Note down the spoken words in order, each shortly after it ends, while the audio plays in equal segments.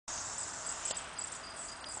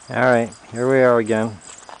Alright, here we are again.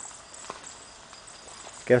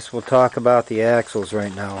 Guess we'll talk about the axles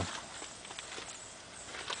right now.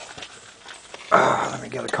 Let me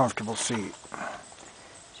get a comfortable seat.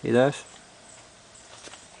 See this?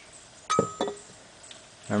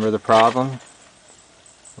 Remember the problem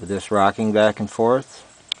with this rocking back and forth?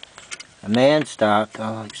 A man stopped,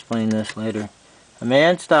 I'll explain this later. A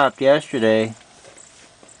man stopped yesterday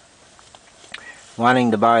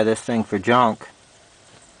wanting to buy this thing for junk,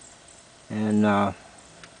 and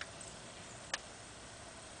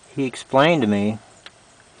he explained to me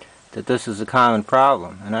that this is a common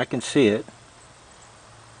problem, and I can see it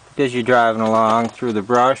because you're driving along through the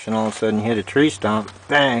brush and all of a sudden you hit a tree stump,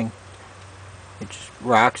 bang, it just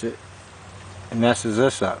rocks it and messes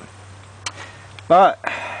this up. But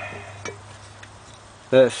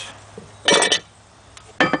this,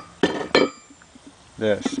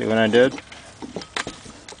 see what I did?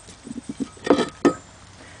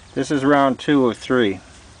 This is round 2 of 3.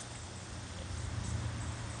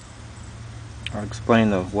 I'll explain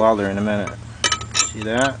the welder in a minute. See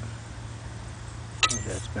that?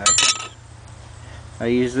 That's backwards. I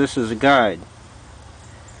use this as a guide.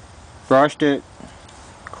 Brushed it,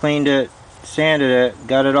 cleaned it, sanded it,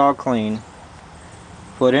 got it all clean.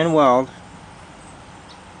 Put in weld.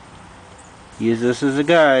 Use this as a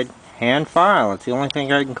guide. Hand file. It's the only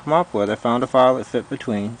thing I can come up with. I found a file that fit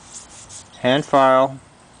between. Hand file.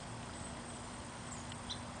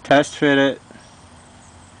 Test fit it.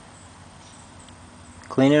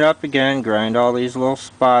 Clean it up again. Grind all these little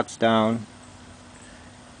spots down.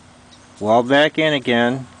 Weld back in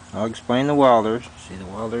again. I'll explain the welders. See the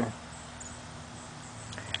welder?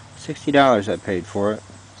 $60 I paid for it.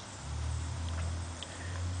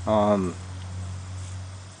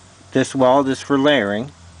 This weld is for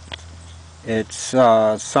layering. It's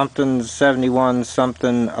something 71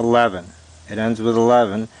 something 11. It ends with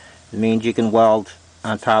 11. It means you can weld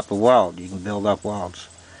on top of weld. You can build up welds.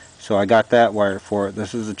 So I got that wire for it.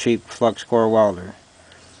 This is a cheap flux core welder.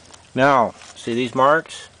 Now, see these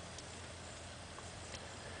marks?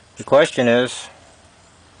 The question is,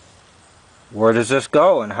 where does this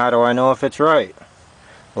go and how do I know if it's right?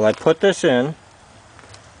 Well, I put this in.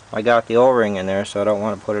 I got the O-ring in there, so I don't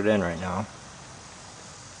want to put it in right now.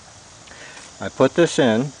 I put this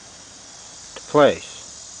in to place.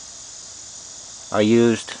 I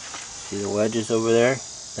used, see the wedges over there?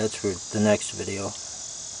 That's for the next video.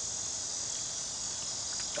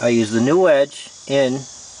 I used the new wedge in,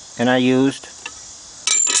 and I used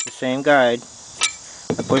the same guide.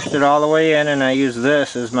 I pushed it all the way in, and I used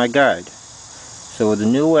this as my guide. So with the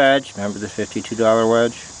new wedge, remember the $52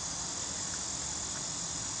 wedge?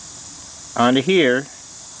 Onto here,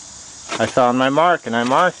 I found my mark and I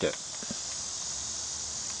marked it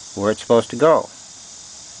where it's supposed to go.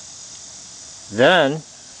 Then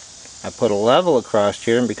I put a level across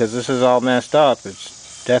here, and because this is all messed up,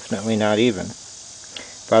 it's definitely not even.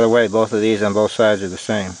 By the way, both of these on both sides are the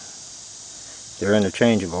same. They're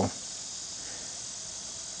interchangeable.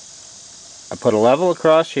 I put a level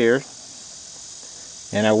across here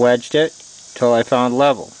and I wedged it till I found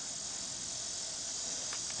level.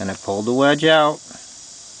 And I pulled the wedge out,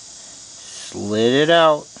 slid it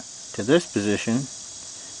out to this position,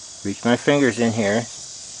 reached my fingers in here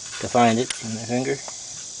to find it in my finger.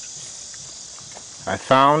 I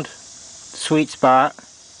found the sweet spot,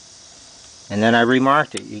 and then I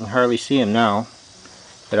remarked it. You can hardly see them now,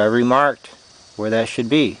 but I remarked where that should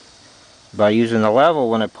be. By using the level,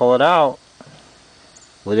 when I pull it out,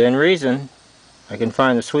 within reason, I can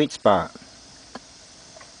find the sweet spot.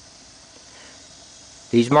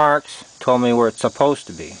 These marks told me where it's supposed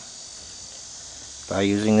to be by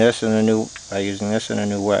using this and a new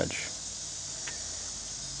wedge.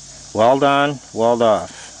 Weld on, weld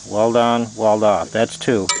off. Weld on, weld off. That's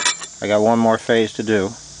 2. I got one more phase to do.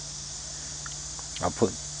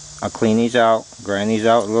 I'll clean these out, grind these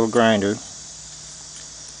out with a little grinder.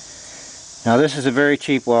 Now this is a very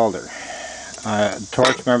cheap welder.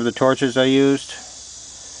 Remember the torches I used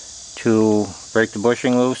to break the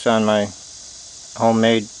bushing loose on my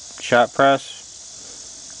homemade shop press?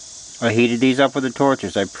 I heated these up with the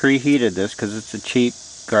torches. I preheated this because it's a cheap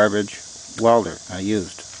garbage welder I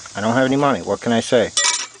used. I don't have any money. What can I say?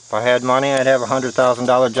 If I had money, I'd have a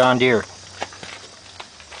 $100,000 John Deere.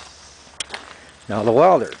 Now the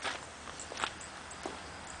welder.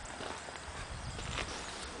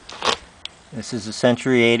 This is a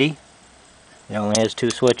Century 80. It only has 2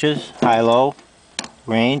 switches, high-low,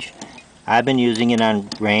 range. I've been using it on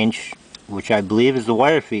range, which I believe is the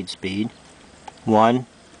wire feed speed, 1,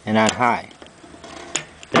 and on high.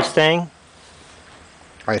 This thing,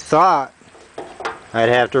 I thought I'd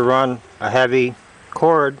have to run a heavy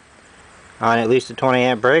cord on at least a 20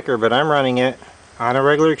 amp breaker, but I'm running it on a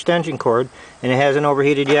regular extension cord and it hasn't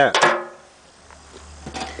overheated yet.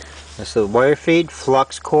 That's the wire feed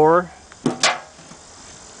flux core.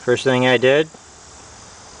 First thing I did,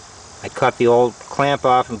 I cut the old clamp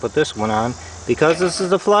off and put this one on. Because this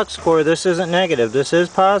is the flux core, this isn't negative, this is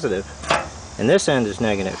positive. And this end is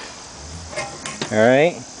negative.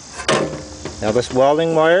 Alright. Now this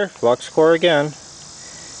welding wire, flux core again,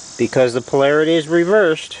 because the polarity is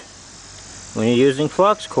reversed when you're using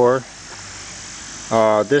flux core.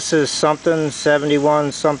 This is something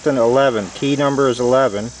 71 something 11. Key number is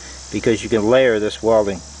 11 because you can layer this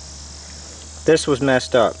welding. This was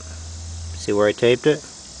messed up. See where I taped it?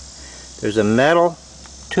 There's a metal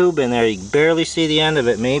tube in there. You can barely see the end of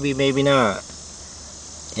it. Maybe, maybe not.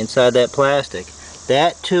 Inside that plastic.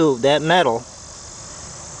 That tube, that metal,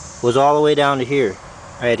 was all the way down to here.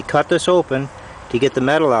 I had to cut this open to get the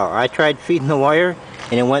metal out. I tried feeding the wire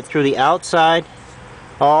and it went through the outside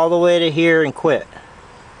all the way to here and quit.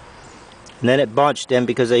 And then it bunched in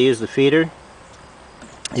because I used the feeder.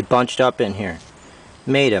 It bunched up in here.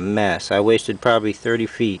 Made a mess. I wasted probably 30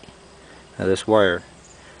 feet of this wire.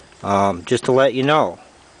 Just to let you know,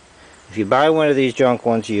 if you buy one of these junk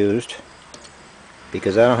ones used,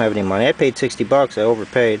 because I don't have any money, I paid 60 bucks, I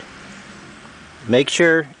overpaid. Make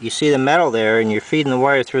sure you see the metal there and you're feeding the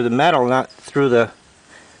wire through the metal, not through the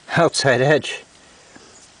outside edge.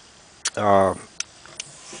 But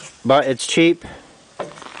it's cheap.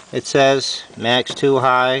 It says max 2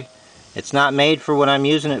 high. It's not made for what I'm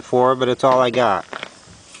using it for, but it's all I got.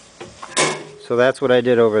 So that's what I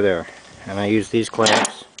did over there. And I used these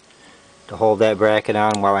clamps to hold that bracket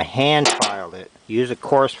on while I hand filed it. Use a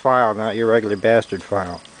coarse file, not your regular bastard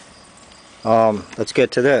file. Let's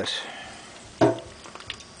get to this.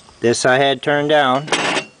 This I had turned down.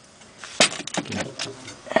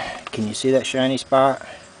 Can you see that shiny spot?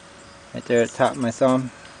 Right there at the top of my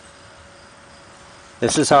thumb.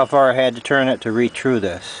 This is how far I had to turn it to read through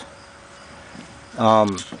this. I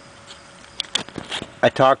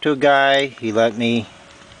talked to a guy. He let me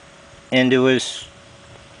into his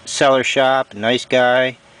cellar shop. Nice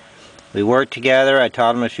guy. We worked together. I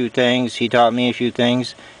taught him a few things. He taught me a few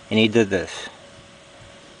things. And he did this.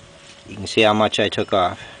 You can see how much I took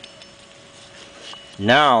off.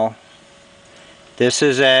 Now, this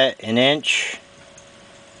is at 1 inch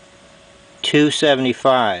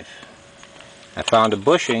 275. I found a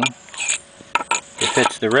bushing that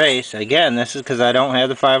fits the race. Again, this is because I don't have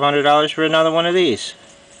the $500 for another one of these.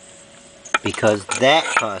 Because that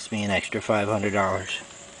cost me an extra $500.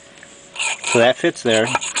 So that fits there.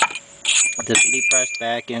 This will be pressed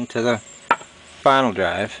back into the final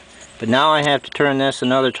drive. But now I have to turn this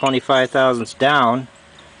another 25 thousandths down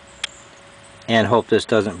and hope this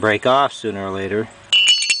doesn't break off sooner or later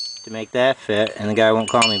to make that fit, and the guy won't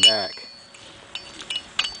call me back.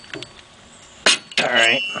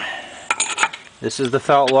 Alright, this is the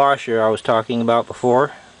felt washer I was talking about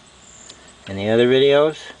before in the other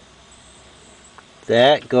videos.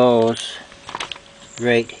 That goes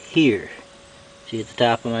right here. See at the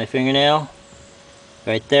top of my fingernail?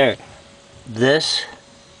 Right there. This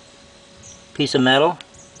piece of metal,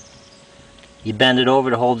 you bend it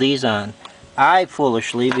over to hold these on. I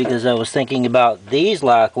foolishly, because I was thinking about these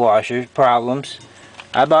lock washer problems,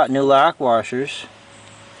 I bought new lock washers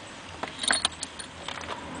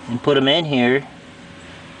and put them in here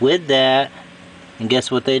with that, and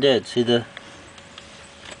guess what they did? See the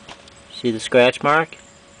scratch mark?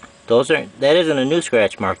 That isn't a new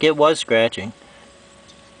scratch mark. It was scratching.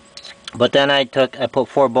 But then I put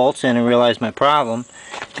 4 bolts in and realized my problem,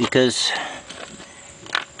 because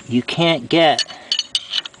you can't get,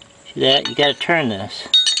 see that? You got to turn this,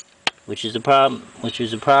 which is a problem. Which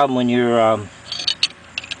is a problem when you're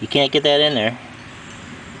you can't get that in there.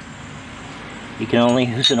 You can only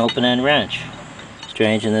use an open-end wrench.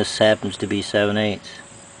 Strange, and this happens to be 7/8.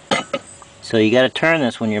 So you got to turn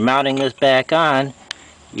this when you're mounting this back on.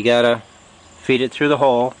 You got to feed it through the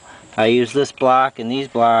hole. I use this block and these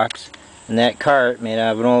blocks and that cart made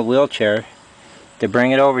out of an old wheelchair to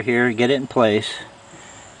bring it over here, get it in place.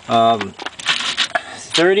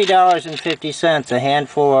 $30.50 a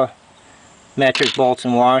handful of metric bolts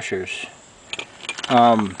and washers.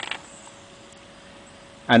 I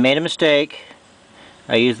made a mistake.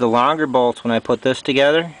 I used the longer bolts when I put this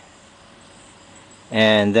together,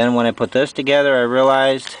 and then when I put this together I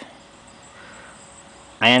realized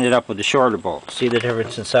I ended up with the shorter bolts. See the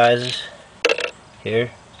difference in sizes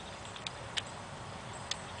here?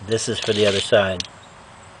 This is for the other side.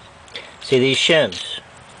 See these shims?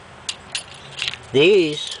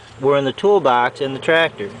 These were in the toolbox in the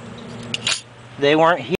tractor. They weren't here.